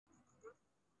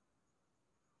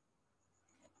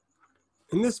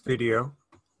In this video,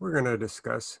 we're going to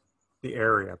discuss the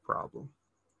area problem.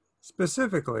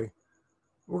 Specifically,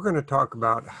 we're going to talk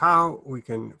about how we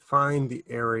can find the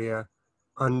area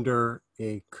under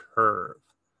a curve.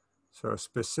 So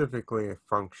specifically a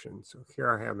function. So here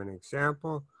I have an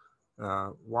example,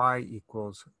 y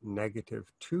equals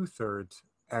negative 2/3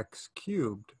 x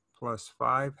cubed plus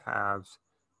 5/2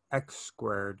 x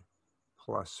squared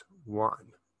plus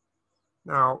 1.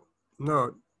 Now,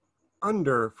 note,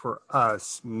 under for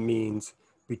us means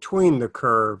between the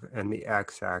curve and the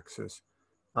x-axis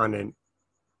on a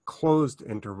closed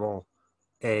interval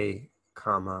a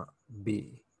comma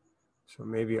b. So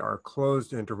maybe our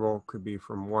closed interval could be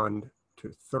from 1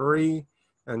 to 3.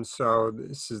 And so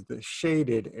this is the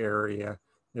shaded area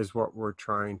is what we're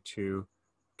trying to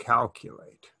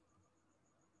calculate.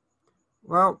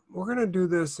 Well, we're going to do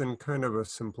this in kind of a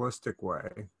simplistic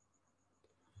way.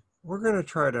 We're going to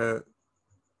try to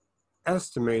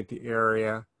estimate the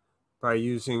area by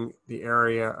using the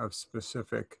area of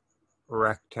specific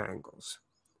rectangles.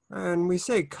 And we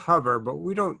say cover, but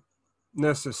we don't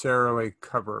necessarily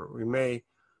cover. We may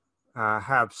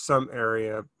have some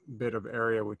bit of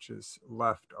area which is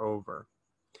left over.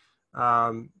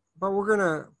 But we're going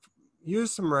to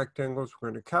use some rectangles.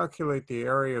 We're going to calculate the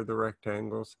area of the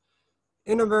rectangles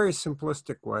in a very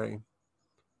simplistic way.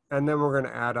 And then we're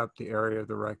going to add up the area of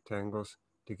the rectangles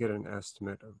to get an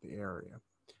estimate of the area.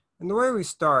 And the way we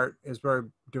start is by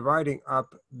dividing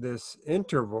up this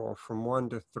interval from 1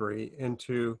 to 3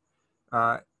 into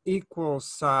equal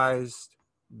sized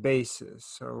bases.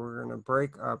 So we're going to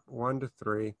break up 1 to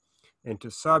 3 into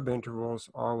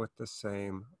subintervals, all with the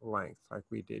same length, like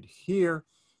we did here.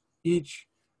 Each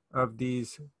of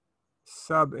these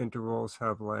subintervals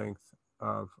have length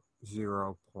of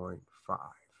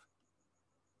 0.5.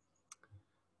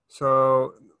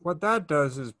 So what that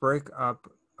does is break up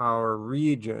our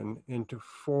region into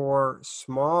 4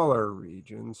 smaller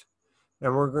regions,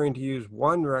 and we're going to use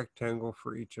one rectangle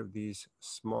for each of these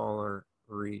smaller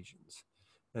regions.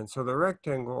 And so the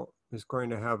rectangle is going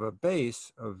to have a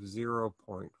base of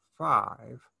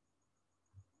 0.5.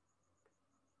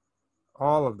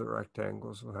 All of the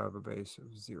rectangles will have a base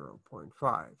of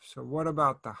 0.5. So what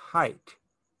about the height?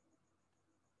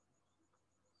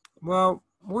 Well,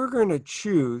 we're going to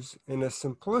choose in a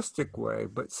simplistic way,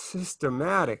 but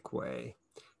systematic way,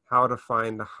 how to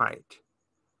find the height.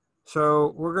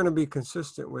 So we're going to be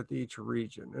consistent with each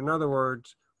region. In other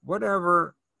words,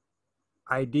 whatever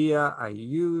idea I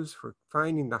use for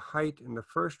finding the height in the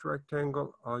first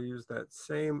rectangle, I'll use that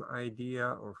same idea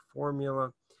or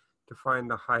formula to find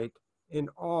the height in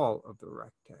all of the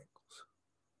rectangles.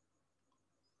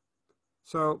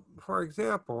 So, for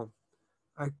example,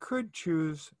 I could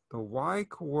choose the y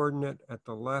coordinate at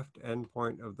the left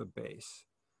endpoint of the base.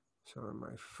 So in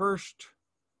my first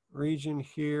region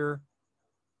here,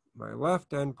 my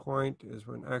left endpoint is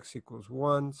when x equals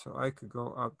 1, so I could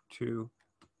go up to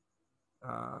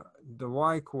the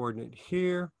y coordinate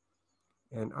here,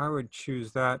 and I would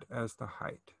choose that as the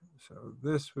height. So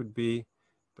this would be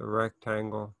the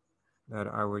rectangle that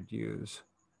I would use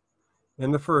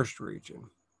in the first region.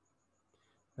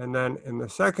 And then in the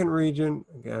second region,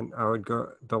 again, I would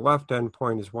go, the left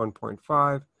endpoint is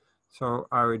 1.5, so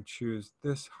I would choose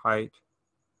this height,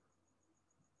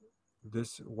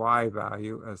 this y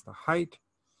value as the height,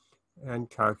 and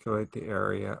calculate the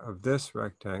area of this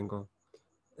rectangle,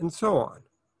 and so on.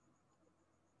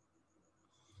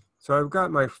 So I've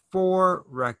got my 4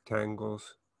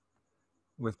 rectangles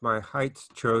with my heights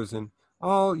chosen,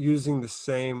 all using the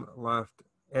same left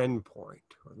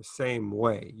endpoint, or the same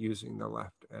way using the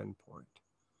left endpoint.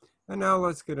 And now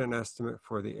let's get an estimate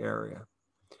for the area.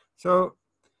 So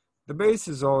the base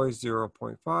is always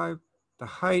 0.5. The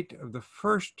height of the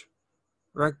first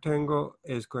rectangle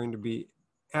is going to be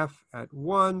f at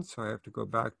 1, so I have to go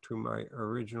back to my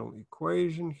original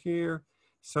equation here,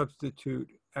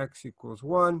 substitute x equals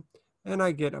 1, and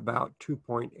I get about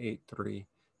 2.83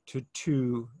 to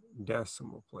 2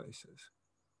 decimal places.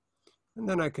 And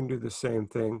then I can do the same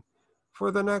thing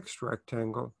for the next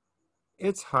rectangle.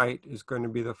 Its height is going to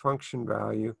be the function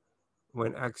value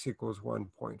when x equals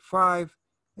 1.5,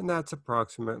 and that's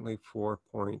approximately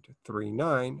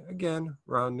 4.39, again,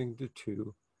 rounding to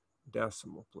 2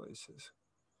 decimal places.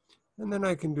 And then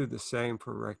I can do the same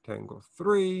for rectangle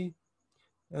 3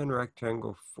 and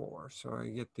rectangle 4. So I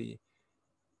get the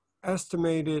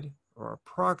estimated or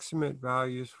approximate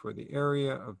values for the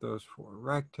area of those 4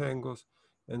 rectangles.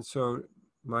 And so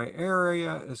my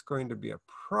area is going to be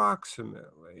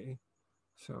approximately,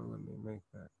 so let me make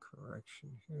that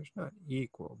correction here. It's not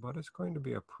equal, but it's going to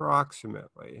be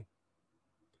approximately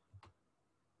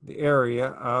the area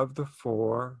of the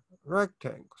 4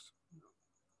 rectangles.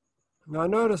 Now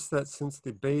notice that since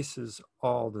the base is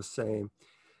all the same,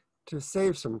 to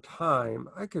save some time,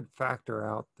 I could factor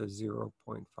out the 0.5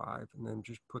 and then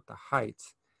just put the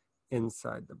heights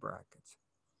inside the brackets.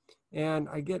 And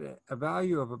I get a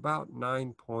value of about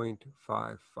 9.55.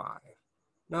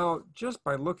 Now, just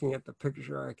by looking at the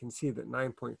picture, I can see that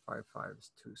 9.55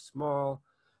 is too small,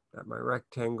 that my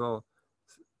rectangle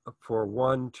for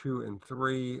 1, 2, and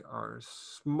 3 are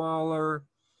smaller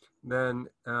than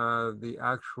the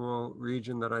actual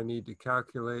region that I need to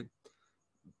calculate.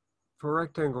 For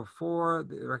rectangle 4,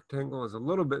 the rectangle is a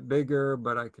little bit bigger,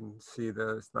 but I can see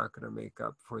that it's not going to make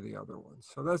up for the other ones.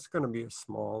 So that's going to be a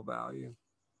small value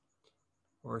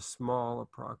or a small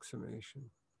approximation.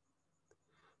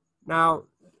 Now,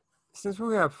 since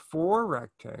we have 4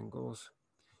 rectangles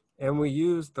and we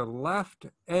use the left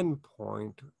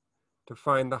endpoint to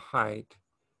find the height,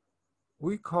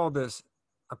 we call this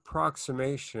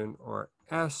approximation or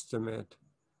estimate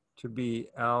to be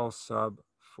L sub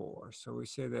 4. So we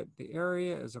say that the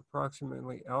area is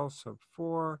approximately L sub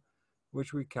 4,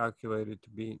 which we calculated to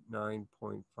be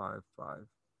 9.55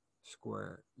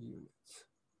 square units.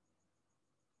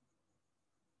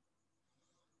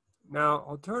 Now,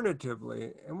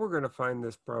 alternatively, and we're going to find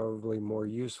this probably more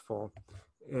useful,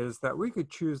 is that we could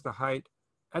choose the height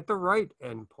at the right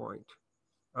endpoint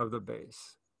of the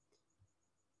base.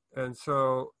 And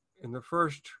so in the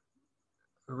first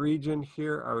region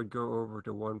here, I would go over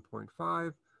to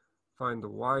 1.5, find the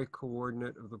y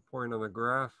coordinate of the point on the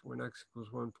graph when x equals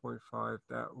 1.5.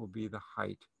 That will be the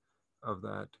height of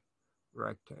that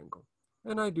rectangle.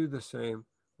 And I do the same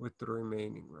with the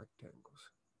remaining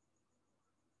rectangles.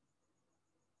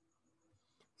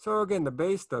 So again, the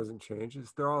base doesn't change.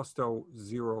 They're all still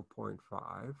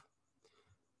 0.5.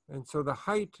 And so the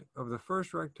height of the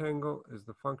first rectangle is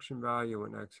the function value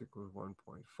when x equals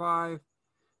 1.5.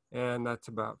 And that's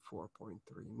about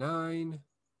 4.39.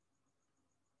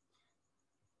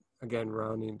 Again,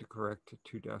 rounding to correct to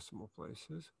 2 decimal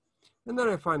places. And then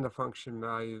I find the function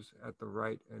values at the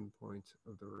right endpoints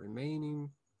of the remaining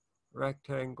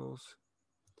rectangles.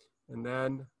 And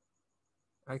then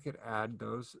I could add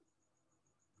those,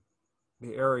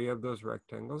 the area of those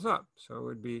rectangles up. So it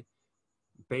would be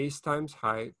base times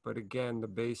height, but again, the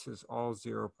base is all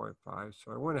 0.5.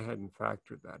 So I went ahead and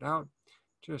factored that out.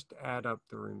 Just add up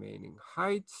the remaining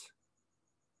heights.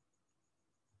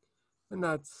 And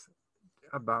that's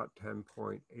about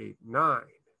 10.89.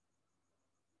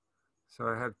 So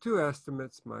I have 2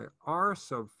 estimates. My R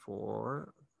sub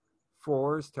 4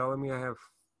 is telling me I have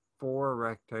 4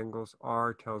 rectangles.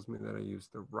 R tells me that I use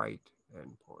the right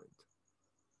endpoint.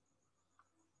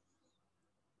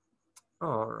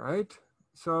 All right.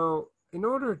 So in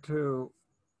order to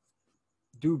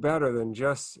do better than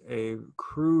just a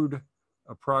crude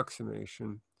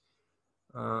approximation,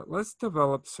 let's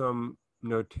develop some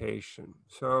notation.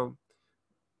 So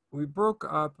we broke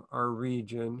up our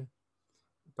region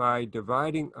by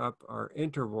dividing up our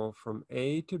interval from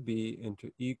A to B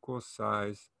into equal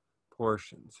size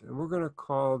portions. And we're going to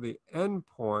call the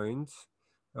endpoints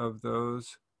of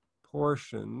those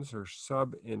portions or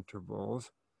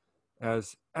subintervals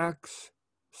as x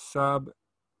sub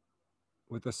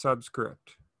with a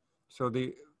subscript. So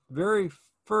the very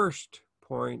first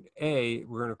point A,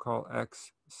 we're going to call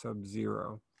x sub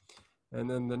 0. And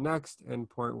then the next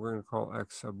endpoint, we're going to call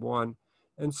x sub 1.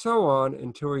 And so on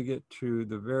until we get to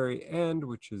the very end,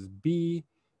 which is B.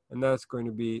 And that's going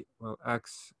to be, well,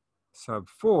 x sub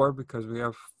 4 because we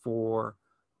have 4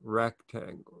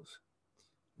 rectangles.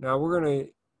 Now we're going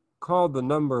to call the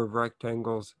number of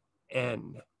rectangles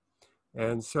n.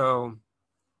 And so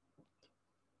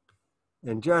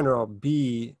in general,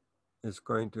 B is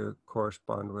going to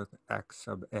correspond with x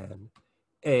sub n.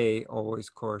 A always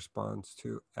corresponds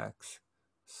to x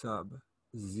sub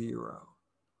 0.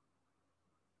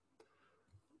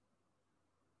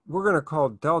 We're going to call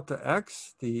delta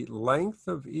x the length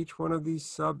of each one of these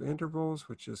subintervals,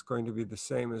 which is going to be the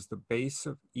same as the base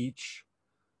of each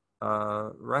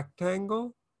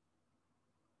rectangle.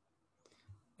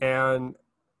 And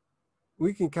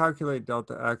we can calculate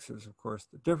delta x as, of course,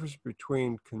 the difference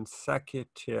between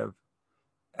consecutive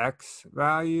x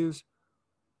values,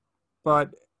 but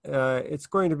it's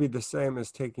going to be the same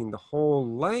as taking the whole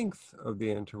length of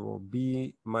the interval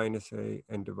b minus a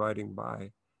and dividing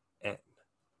by n.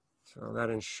 So that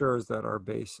ensures that our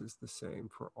base is the same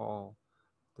for all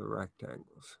the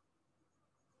rectangles.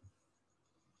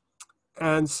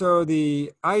 And so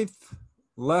the ith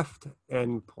left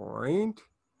endpoint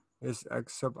is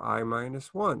x sub I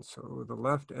minus 1. So the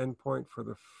left endpoint for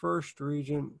the first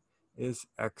region is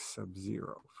x sub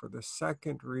 0. For the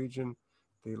second region,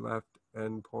 the left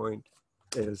endpoint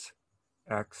is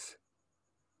x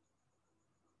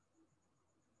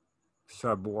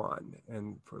sub 1.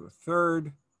 And for the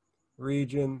third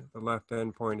region, the left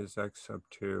endpoint is x sub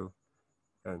 2,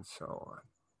 and so on.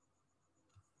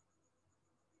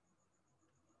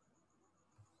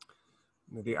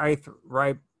 The ith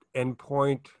right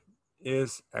endpoint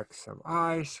is x sub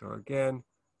I. So again,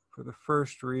 for the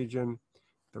first region,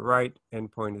 the right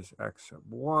endpoint is x sub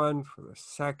 1. For the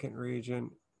second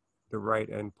region, the right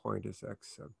endpoint is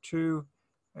x sub 2,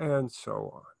 and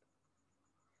so on.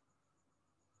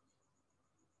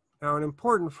 Now, an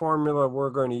important formula we're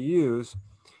going to use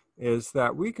is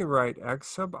that we can write x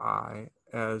sub I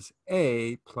as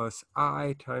a plus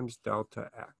I times delta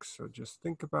x. So just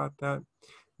think about that.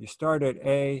 You start at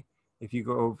a. If you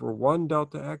go over 1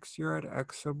 delta x, you're at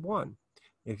x sub 1.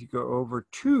 If you go over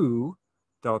 2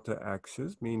 delta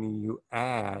x's, meaning you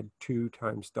add 2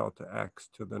 times delta x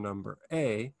to the number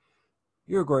a,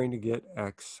 you're going to get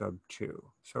x sub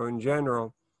 2. So in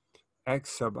general,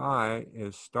 x sub I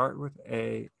is start with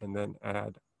a and then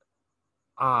add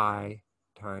I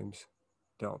times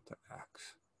delta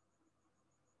x.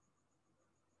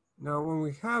 Now, when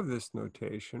we have this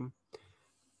notation,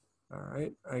 all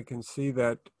right, I can see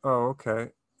that,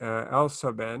 L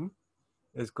sub n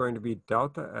is going to be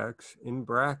delta x in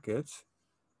brackets,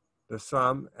 the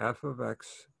sum f of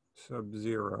x sub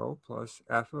 0 plus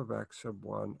f of x sub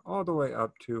 1, all the way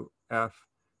up to f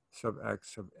sub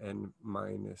x sub n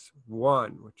minus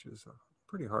 1, which is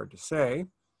pretty hard to say.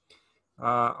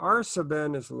 R sub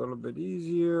n is a little bit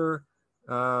easier.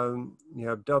 You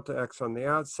have delta x on the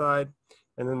outside,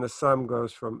 and then the sum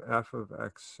goes from f of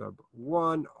x sub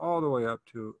 1 all the way up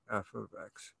to f of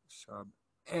x sub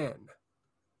n.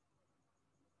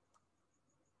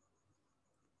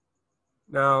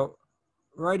 Now,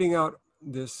 writing out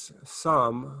this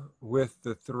sum with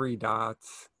the 3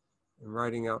 dots and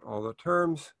writing out all the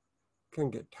terms can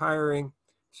get tiring.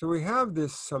 So we have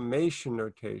this summation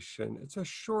notation. It's a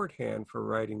shorthand for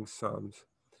writing sums.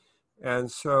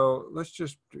 And so let's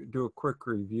just do a quick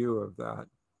review of that.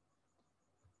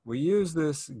 We use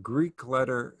this Greek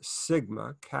letter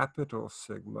sigma, capital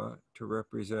sigma, to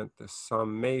represent the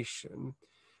summation.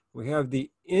 We have the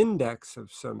index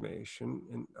of summation.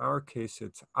 In our case,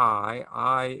 it's I.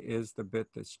 I is the bit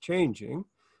that's changing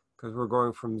because we're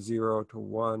going from 0 to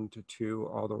 1 to 2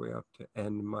 all the way up to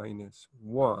n minus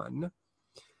 1.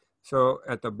 So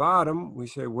at the bottom, we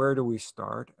say, where do we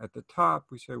start? At the top,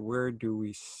 we say, where do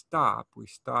we stop? We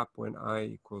stop when I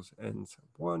equals n sub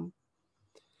 1.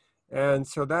 And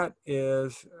so that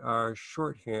is our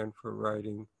shorthand for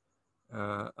writing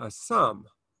a sum.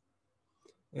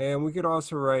 And we could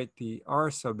also write the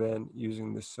R sub n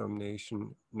using the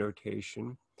summation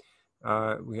notation.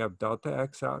 We have delta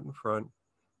x out in front,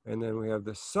 and then we have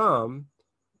the sum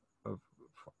of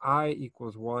I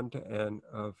equals 1 to n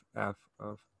of f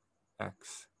of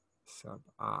x sub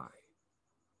I.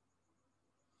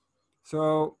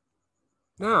 So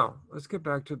now let's get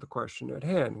back to the question at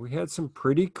hand. We had some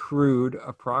pretty crude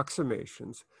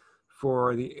approximations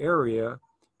for the area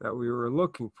that we were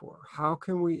looking for. How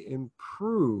can we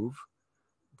improve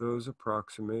those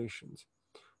approximations?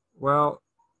 Well,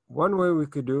 one way we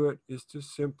could do it is to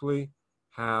simply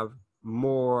have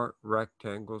more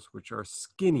rectangles which are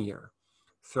skinnier.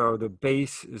 So the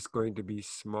base is going to be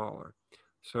smaller.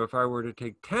 So if I were to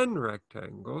take 10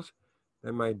 rectangles,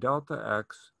 then my delta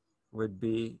x would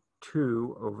be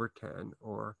 2 over 10,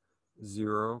 or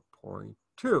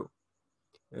 0.2.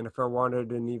 And if I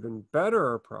wanted an even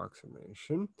better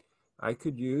approximation, I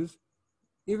could use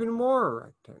even more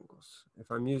rectangles.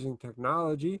 If I'm using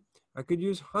technology, I could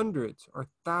use hundreds or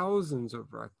thousands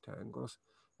of rectangles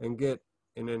and get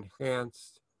an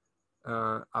enhanced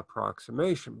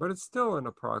approximation, but it's still an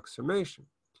approximation.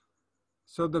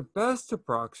 So the best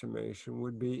approximation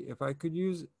would be if I could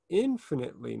use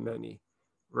infinitely many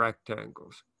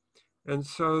rectangles. And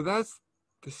so that's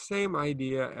the same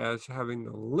idea as having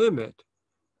the limit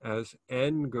as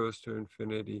n goes to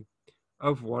infinity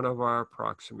of one of our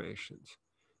approximations.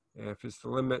 And if it's the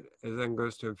limit as n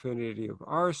goes to infinity of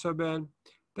r sub n,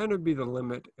 then it would be the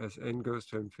limit as n goes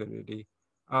to infinity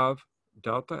of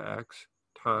delta x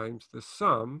times the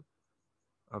sum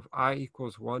of I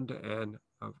equals 1 to n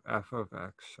of f of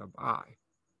x sub I.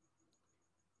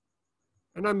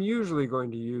 And I'm usually going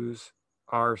to use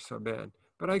r sub n,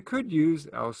 but I could use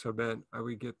L sub n. I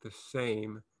would get the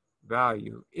same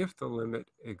value if the limit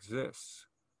exists.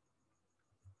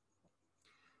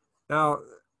 Now,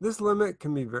 this limit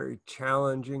can be very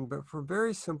challenging, but for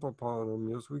very simple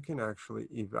polynomials, we can actually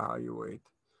evaluate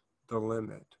the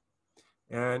limit.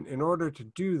 And in order to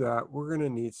do that, we're going to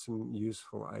need some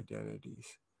useful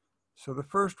identities. So the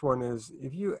first one is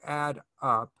if you add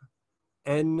up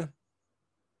n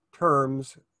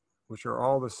terms, which are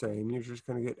all the same, you're just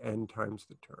going to get n times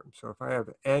the term. So if I have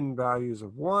n values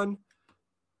of 1,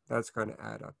 that's going to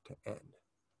add up to n.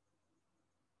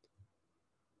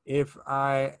 If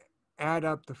I add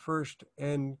up the first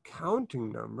n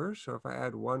counting numbers, so if I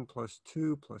add 1 plus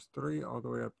 2 plus 3 all the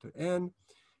way up to n,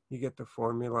 you get the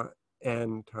formula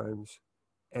n times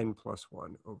n plus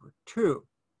 1 over 2.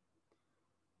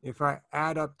 If I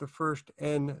add up the first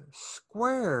n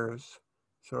squares,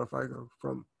 so if I go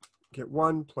from get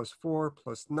 1 plus 4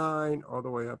 plus 9 all the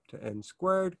way up to n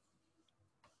squared,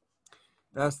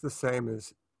 that's the same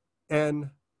as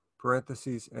n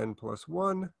parentheses n plus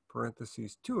 1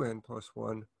 parentheses 2n plus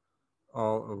 1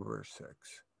 all over 6.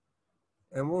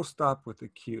 And we'll stop with the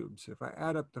cubes. If I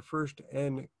add up the first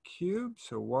n cubed,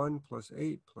 so 1 plus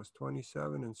 8 plus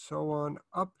 27 and so on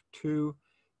up to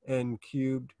n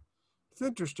cubed, it's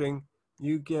interesting,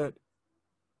 you get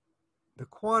the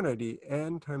quantity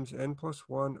n times n plus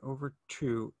 1 over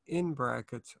 2 in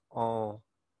brackets all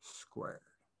squared.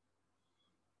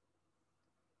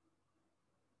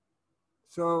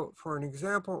 So for an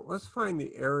example, let's find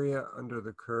the area under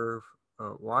the curve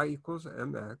y equals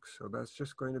mx. So that's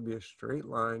just going to be a straight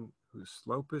line whose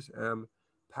slope is m,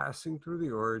 passing through the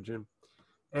origin.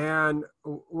 And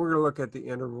we're going to look at the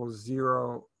interval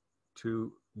 0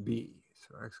 to b.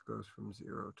 So x goes from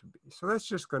 0 to b. So that's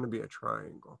just going to be a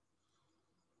triangle.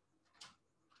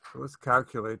 So let's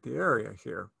calculate the area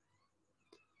here.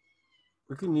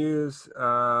 We can use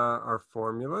our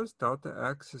formulas. Delta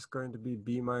x is going to be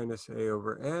b minus a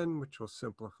over n, which will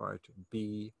simplify to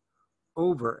b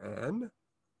over n.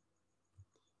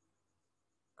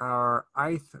 Our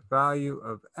ith value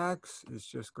of x is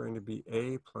just going to be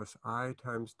a plus I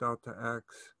times delta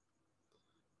x,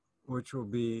 which will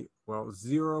be, well,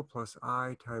 0 plus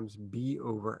I times b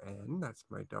over n. That's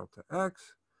my delta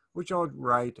x, which I'll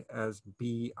write as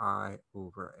bi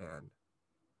over n.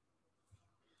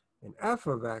 And f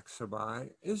of x sub I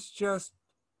is just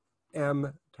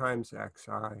m times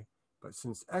xi. But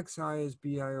since xi is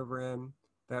bi over n,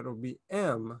 that'll be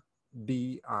m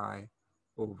bi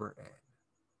over n.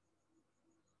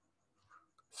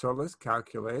 So let's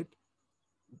calculate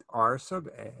r sub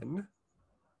n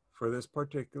for this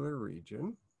particular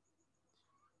region.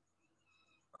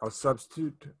 I'll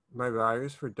substitute my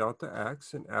values for delta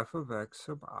x and f of x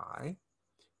sub I,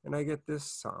 and I get this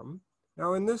sum.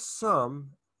 Now in this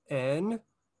sum, n,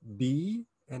 b,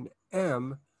 and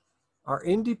m are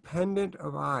independent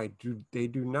of I. They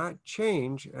do not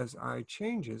change as I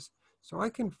changes, so I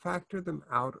can factor them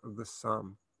out of the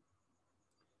sum.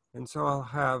 And so I'll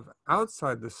have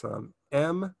outside the sum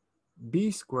m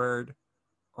b squared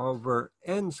over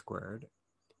n squared,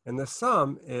 and the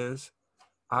sum is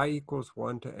I equals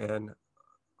 1 to n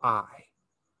I.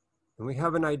 And we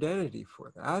have an identity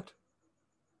for that.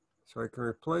 So I can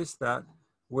replace that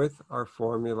with our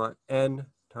formula n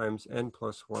times n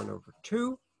plus 1 over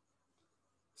 2.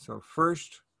 So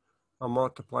first, I'll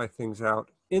multiply things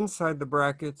out inside the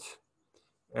brackets,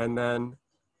 and then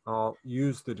I'll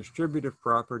use the distributive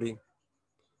property.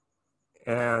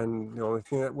 And the only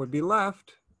thing that would be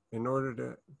left in order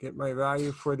to get my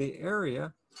value for the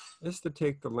area is to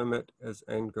take the limit as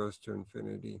n goes to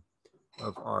infinity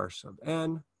of r sub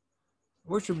n,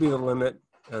 which would be the limit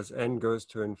as n goes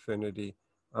to infinity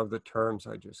of the terms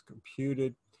I just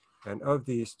computed. And of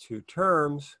these two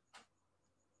terms,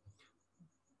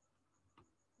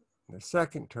 the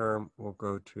second term will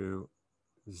go to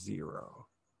 0.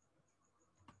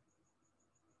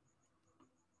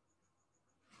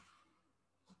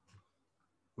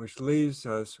 Which leaves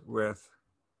us with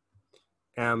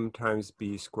m times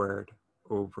b squared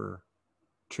over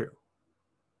 2.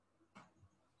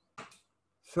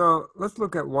 So let's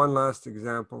look at one last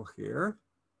example here.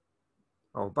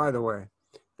 Oh, by the way,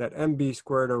 that mb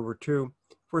squared over 2,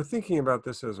 if we're thinking about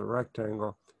this as a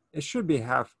rectangle, it should be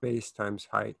half base times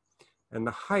height. And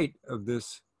the height of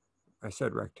this, I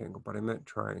said rectangle, but I meant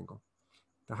triangle.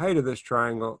 The height of this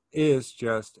triangle is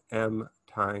just m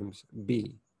times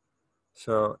b.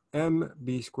 So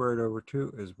mb squared over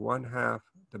 2 is 1/2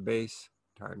 the base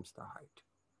times the height.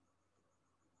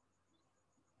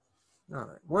 All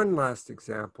right, one last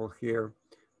example here.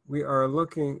 We are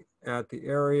looking at the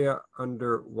area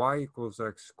under y equals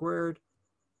x squared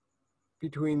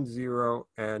between 0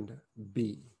 and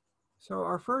b. So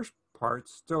our first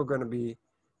part's still going to be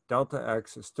delta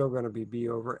x is still going to be b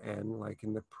over n like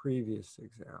in the previous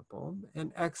example,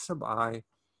 and x sub I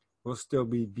will still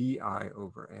be bi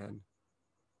over n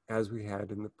as we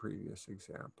had in the previous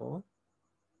example.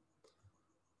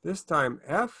 This time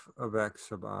f of x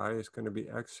sub I is going to be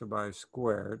x sub I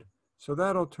squared. So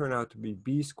that'll turn out to be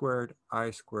b squared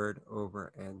I squared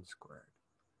over n squared.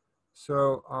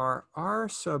 So our r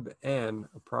sub n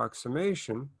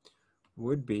approximation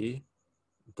would be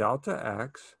delta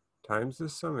x times the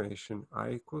summation I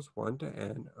equals 1 to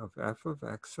n of f of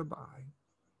x sub I.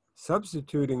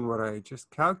 Substituting what I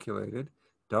just calculated,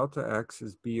 delta x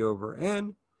is b over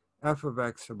n, f of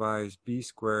x sub I is b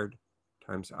squared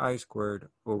times I squared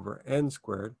over n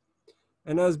squared.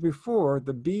 And as before,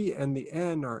 the b and the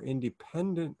n are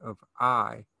independent of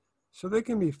I, so they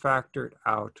can be factored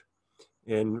out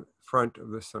in front of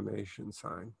the summation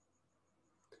sign.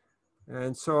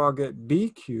 And so I'll get b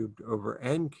cubed over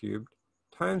n cubed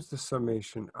times the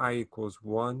summation I equals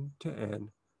 1 to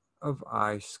n of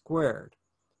I squared.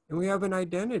 And we have an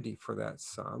identity for that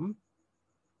sum.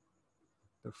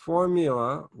 The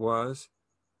formula was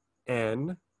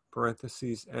n,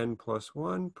 parentheses n plus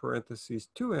 1, parentheses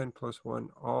 2n plus 1,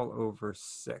 all over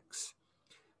 6.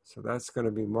 So that's going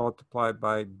to be multiplied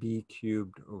by b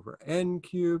cubed over n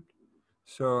cubed.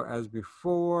 So as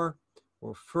before,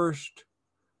 we'll first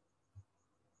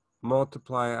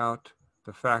multiply out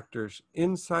the factors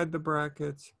inside the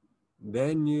brackets,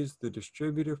 then use the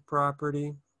distributive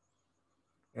property.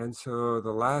 And so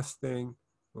the last thing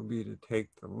will be to take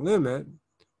the limit.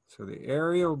 So the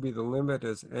area will be the limit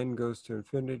as n goes to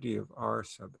infinity of r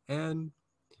sub n.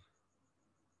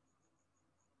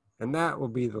 And that will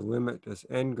be the limit as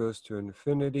n goes to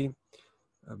infinity.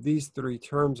 Of these three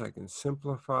terms, I can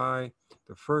simplify.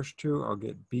 The first two, I'll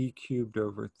get b cubed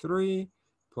over 3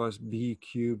 plus b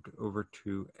cubed over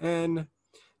 2n.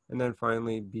 And then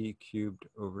finally, b cubed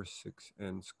over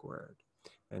 6n squared.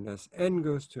 And as n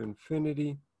goes to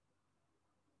infinity,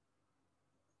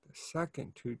 the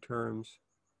second two terms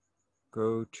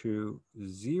go to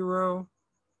 0.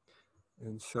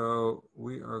 And so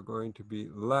we are going to be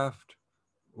left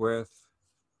with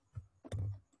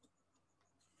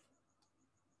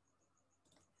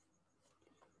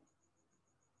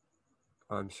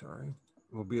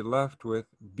we'll be left with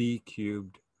b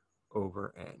cubed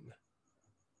over n.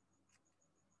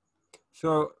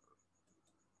 So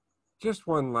just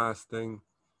one last thing.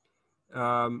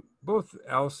 Both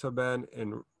L sub n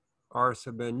and R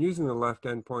sub n, using the left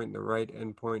endpoint and the right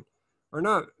endpoint, are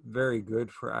not very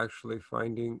good for actually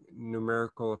finding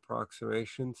numerical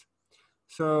approximations.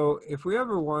 So if we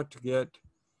ever want to get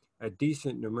a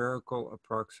decent numerical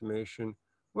approximation,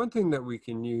 one thing that we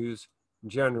can use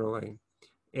generally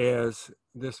is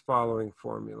this following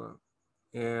formula.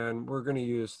 And we're going to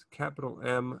use capital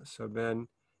M sub n.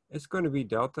 It's going to be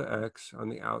delta x on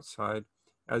the outside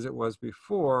as it was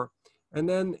before. And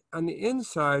then on the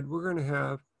inside, we're going to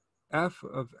have f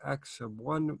of x sub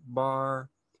 1 bar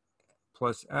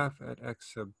plus f at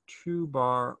x sub 2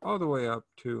 bar all the way up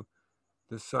to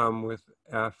the sum with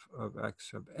f of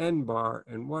x sub n bar.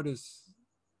 And what is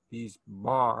these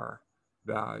bar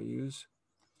values?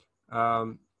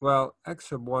 Well, x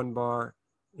sub 1 bar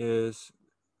is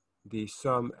the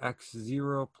sum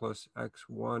x0 plus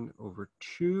x1 over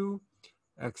 2.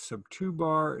 X sub 2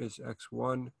 bar is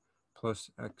x1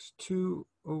 plus x2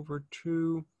 over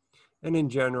 2. And in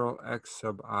general, x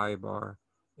sub I bar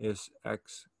is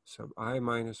x sub I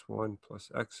minus 1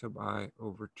 plus x sub I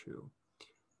over 2.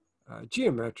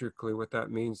 Geometrically, what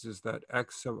that means is that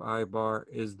x sub I bar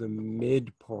is the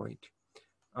midpoint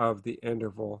of the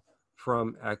interval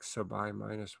from x sub I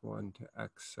minus 1 to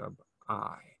x sub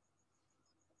I.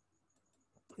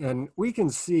 And we can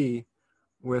see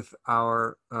with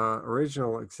our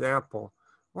original example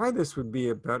why this would be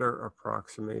a better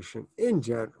approximation in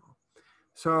general.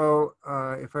 So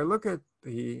if I look at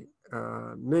the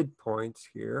midpoints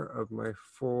here of my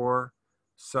 4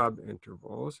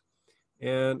 subintervals,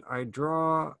 and I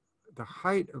draw the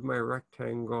height of my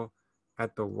rectangle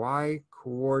at the y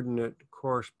coordinate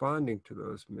corresponding to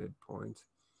those midpoints,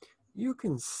 you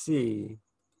can see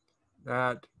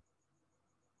that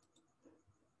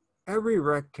every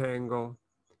rectangle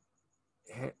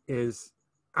is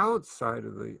outside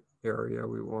of the area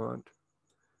we want,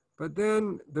 but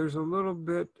then there's a little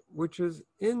bit which is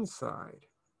inside.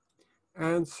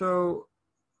 And so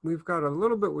we've got a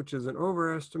little bit which is an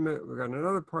overestimate, we've got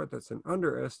another part that's an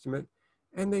underestimate,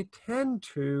 and they tend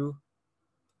to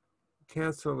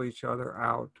cancel each other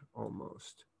out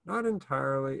almost. Not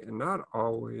entirely and not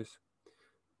always,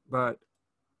 but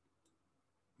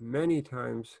many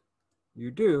times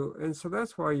you do. And so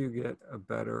that's why you get a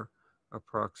better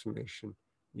approximation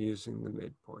using the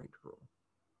midpoint rule.